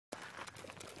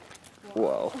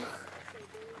Whoa.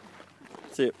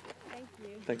 See you. Thank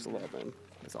you. Thanks a lot, man.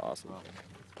 That's awesome.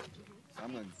 So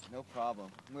no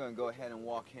problem. I'm gonna go ahead and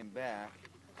walk him back.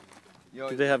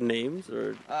 Do they have names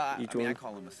or each one? I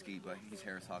call him Mesquite, but he's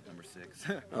Harris Hawk number 6.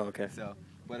 Oh, okay. So,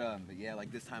 but yeah,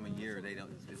 like this time of year, they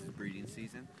don't. This is breeding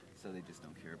season, so they just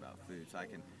don't care about food. So I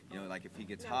can, like if he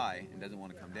gets high and doesn't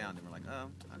want to come down, then we're like, oh,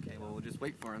 okay, well we'll just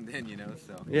wait for him then,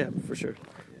 So. Yeah, for sure.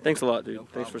 Thanks a lot, dude. No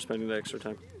Thanks for spending the extra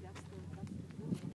time.